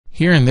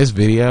Here in this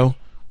video,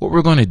 what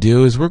we're going to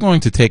do is we're going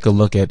to take a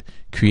look at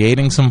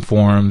creating some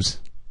forms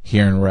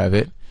here in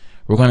Revit.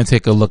 We're going to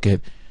take a look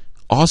at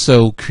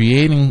also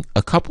creating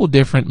a couple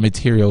different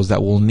materials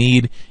that we'll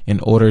need in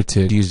order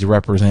to use to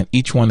represent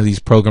each one of these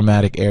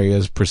programmatic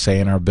areas per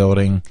se in our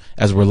building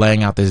as we're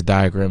laying out this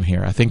diagram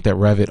here. I think that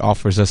Revit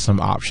offers us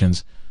some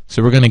options,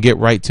 so we're going to get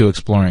right to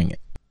exploring it.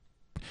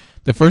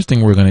 The first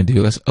thing we're going to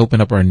do, let's open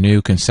up our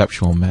new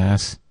conceptual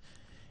mass.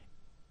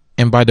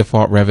 And by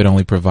default, Revit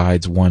only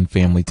provides one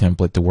family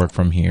template to work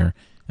from here,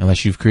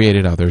 unless you've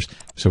created others.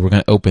 So we're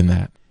going to open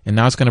that. And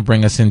now it's going to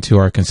bring us into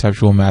our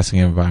conceptual massing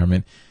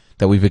environment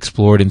that we've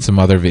explored in some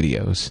other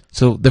videos.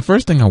 So the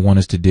first thing I want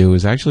us to do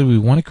is actually we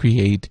want to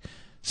create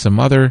some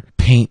other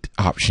paint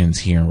options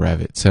here in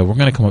Revit. So we're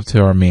going to come up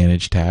to our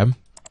Manage tab,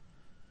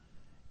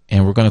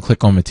 and we're going to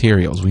click on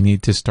Materials. We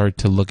need to start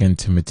to look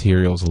into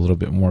materials a little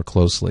bit more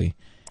closely.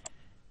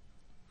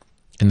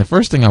 And the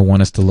first thing I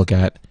want us to look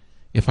at,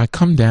 if I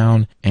come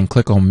down and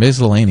click on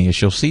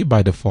Miscellaneous, you'll see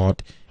by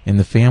default in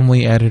the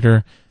Family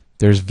Editor,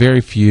 there's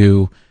very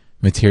few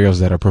materials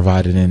that are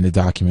provided in the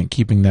document,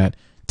 keeping that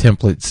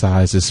template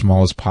size as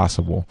small as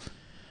possible.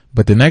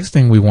 But the next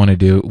thing we want to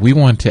do, we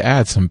want to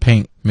add some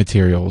paint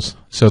materials.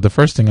 So the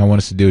first thing I want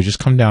us to do is just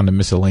come down to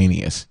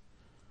Miscellaneous.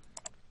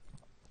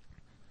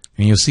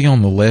 And you'll see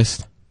on the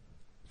list,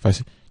 if I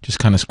just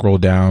kind of scroll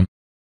down,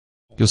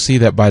 you'll see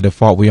that by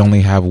default we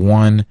only have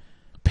one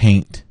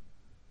paint.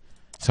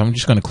 So I'm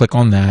just going to click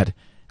on that,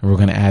 and we're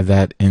going to add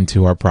that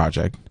into our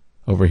project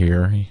over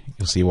here.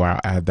 You'll see where I'll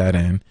add that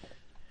in.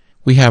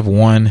 We have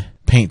one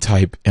paint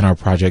type in our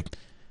project,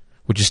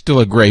 which is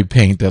still a gray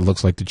paint that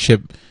looks like the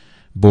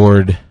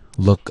chipboard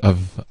look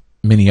of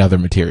many other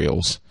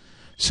materials.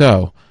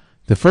 So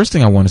the first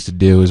thing I want us to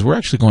do is we're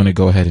actually going to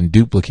go ahead and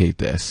duplicate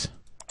this.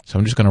 So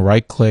I'm just going to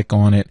right click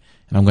on it,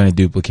 and I'm going to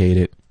duplicate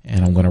it,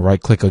 and I'm going to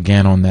right click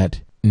again on that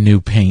new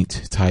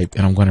paint type,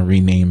 and I'm going to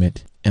rename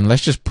it. And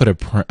let's just put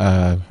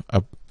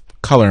a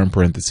color in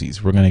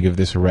parentheses. We're going to give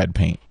this a red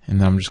paint,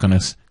 and I'm just going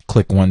to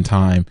click one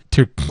time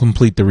to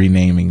complete the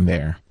renaming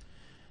there.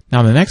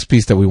 Now the next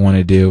piece that we want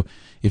to do,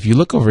 if you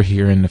look over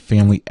here in the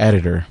Family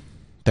Editor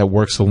that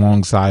works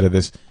alongside of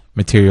this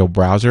material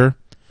browser,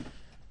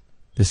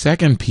 the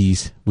second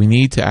piece, we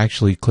need to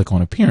actually click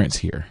on Appearance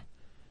here.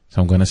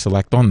 So I'm going to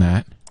select on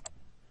that.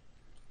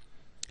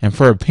 And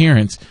for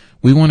Appearance,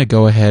 we want to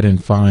go ahead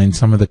and find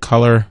some of the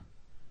color.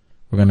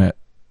 We're going to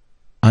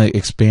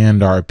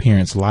expand our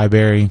Appearance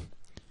library.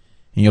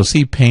 And you'll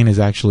see paint is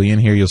actually in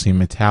here. You'll see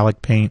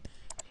metallic paint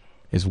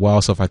as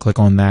well. So if I click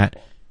on that,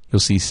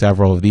 you'll see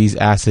several of these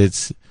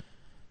assets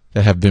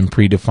that have been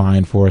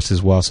predefined for us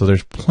as well. So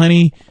there's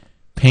plenty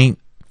paint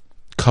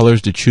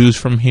colors to choose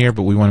from here,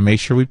 but we want to make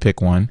sure we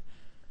pick one.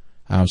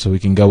 So we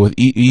can go with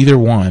either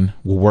one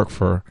will work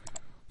for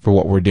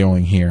what we're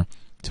doing here.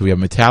 So we have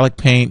metallic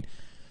paint.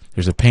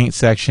 There's a paint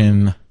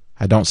section.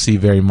 I don't see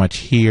very much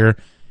here.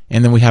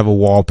 And then we have a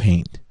wall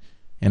paint.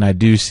 And I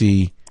do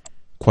see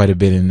quite a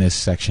bit in this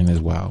section as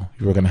well.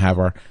 We're going to have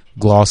our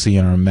glossy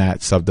and our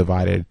matte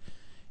subdivided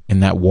in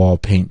that wall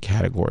paint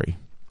category.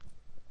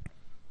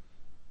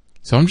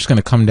 So I'm just going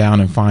to come down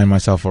and find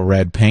myself a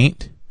red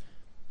paint,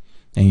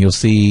 and you'll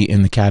see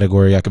in the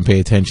category I can pay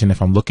attention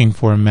if I'm looking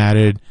for a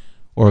matted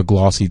or a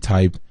glossy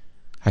type.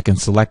 I can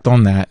select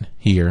on that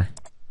here,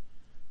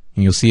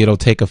 and you'll see it'll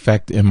take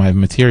effect in my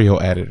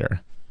material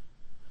editor.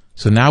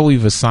 So now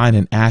we've assigned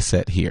an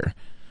asset here.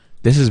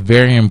 This is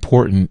very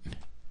important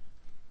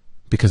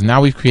because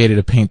now we've created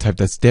a paint type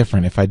that's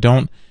different. If I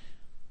don't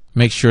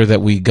make sure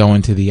that we go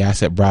into the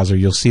asset browser,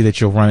 you'll see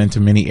that you'll run into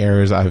many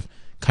errors. I've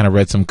kind of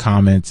read some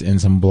comments in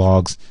some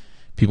blogs.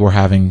 People are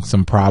having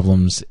some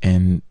problems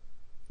in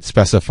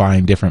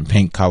specifying different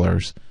paint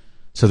colors.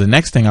 So the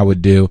next thing I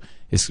would do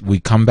is we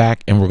come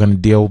back and we're going to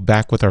deal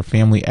back with our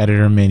Family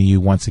Editor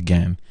menu once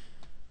again.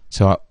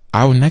 So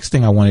next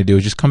thing I want to do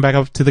is just come back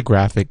up to the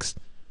graphics,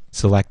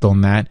 select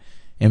on that,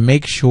 and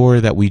make sure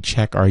that we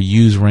check our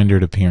Use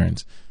Rendered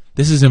Appearance.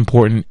 This is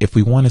important if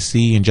we want to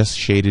see in just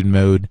shaded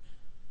mode.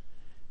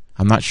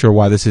 I'm not sure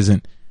why this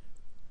isn't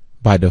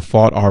by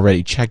default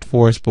already checked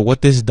for us, but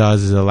what this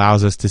does is it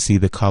allows us to see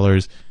the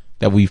colors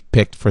that we've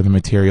picked for the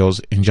materials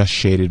in just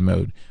shaded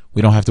mode.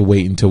 We don't have to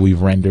wait until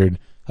we've rendered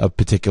a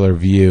particular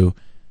view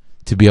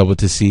to be able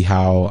to see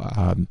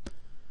how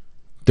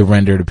the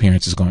rendered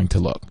appearance is going to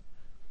look.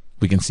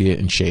 We can see it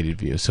in shaded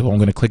view. So I'm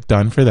going to click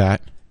Done for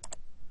that.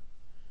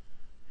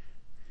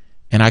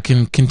 And I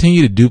can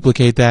continue to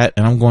duplicate that,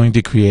 and I'm going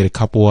to create a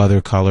couple other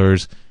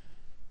colors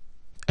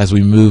as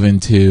we move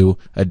into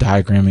a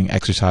diagramming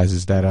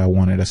exercises that I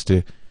wanted us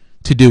to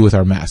do with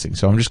our massing.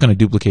 So I'm just going to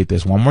duplicate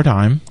this one more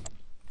time.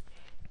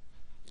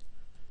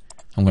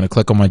 I'm going to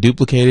click on my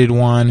duplicated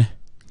one,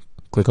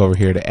 click over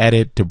here to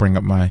edit to bring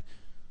up my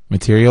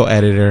material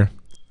editor.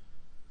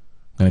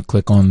 I'm going to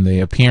click on the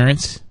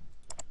appearance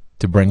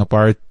to bring up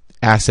our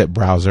asset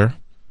browser,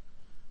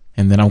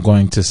 and then I'm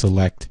going to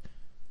select,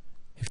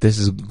 if this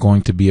is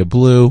going to be a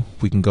blue,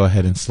 we can go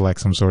ahead and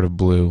select some sort of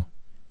blue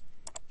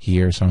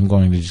here. So I'm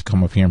going to just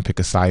come up here and pick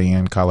a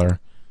cyan color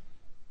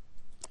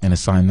and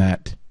assign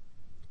that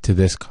to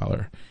this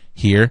color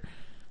here.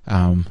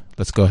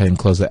 Let's go ahead and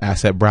close the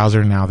asset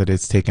browser now that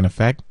it's taken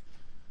effect.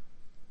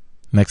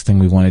 Next thing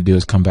we want to do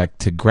is come back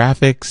to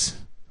graphics.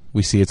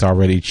 We see it's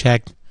already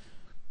checked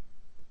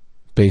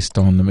based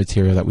on the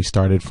material that we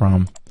started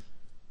from.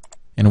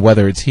 And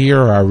whether it's here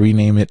or I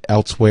rename it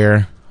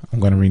elsewhere, I'm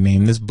going to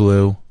rename this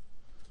blue.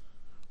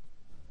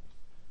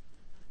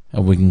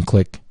 And we can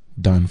click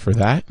done for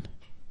that.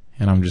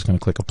 And I'm just going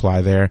to click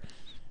apply there.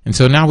 And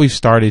so now we've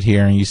started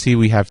here, and you see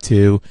we have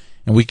 2,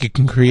 and we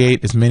can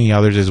create as many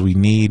others as we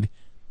need.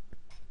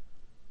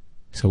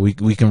 So we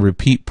can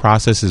repeat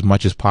process as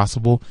much as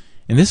possible.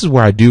 And this is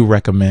where I do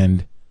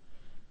recommend,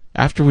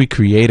 after we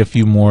create a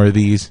few more of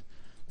these,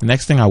 the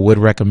next thing I would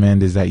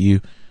recommend is that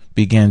you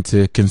begin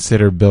to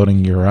consider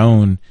building your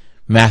own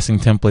massing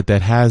template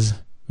that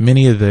has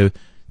many of the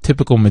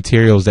typical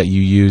materials that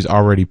you use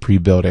already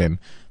pre-built in.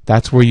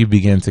 That's where you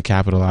begin to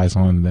capitalize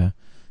on the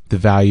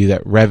value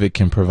that Revit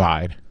can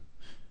provide.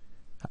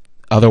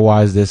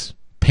 Otherwise, this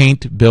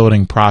paint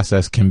building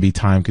process can be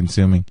time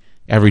consuming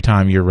every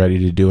time you're ready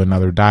to do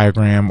another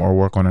diagram or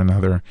work on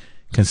another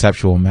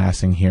conceptual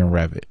massing here in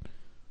Revit.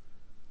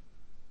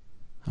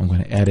 I'm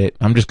going to edit.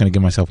 I'm just going to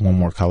give myself one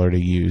more color to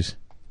use.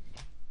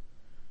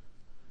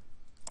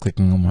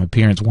 Clicking on my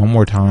appearance one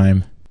more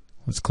time.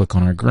 Let's click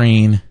on our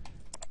green.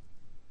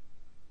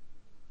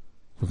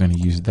 We're going to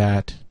use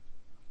that.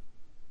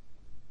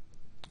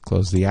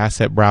 Close the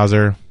asset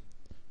browser.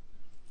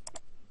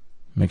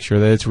 Make sure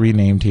that it's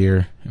renamed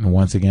here. And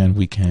once again,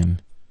 we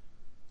can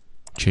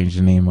change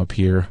the name up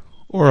here,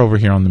 or over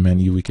here on the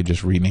menu, we could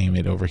just rename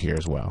it over here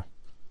as well.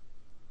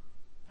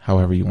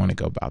 However you want to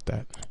go about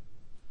that.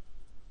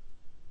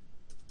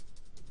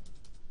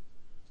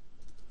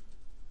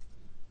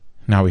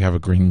 Now we have a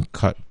green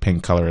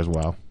paint color as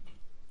well.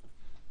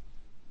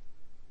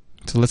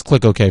 So let's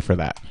click OK for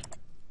that.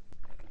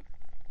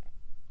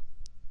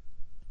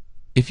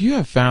 If you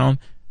have found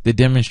the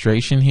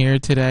demonstration here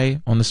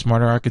today on the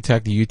Smarter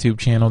Architect YouTube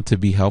channel to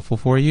be helpful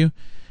for you,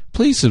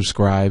 please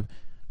subscribe.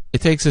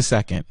 It takes a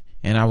second,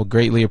 and I would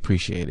greatly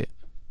appreciate it.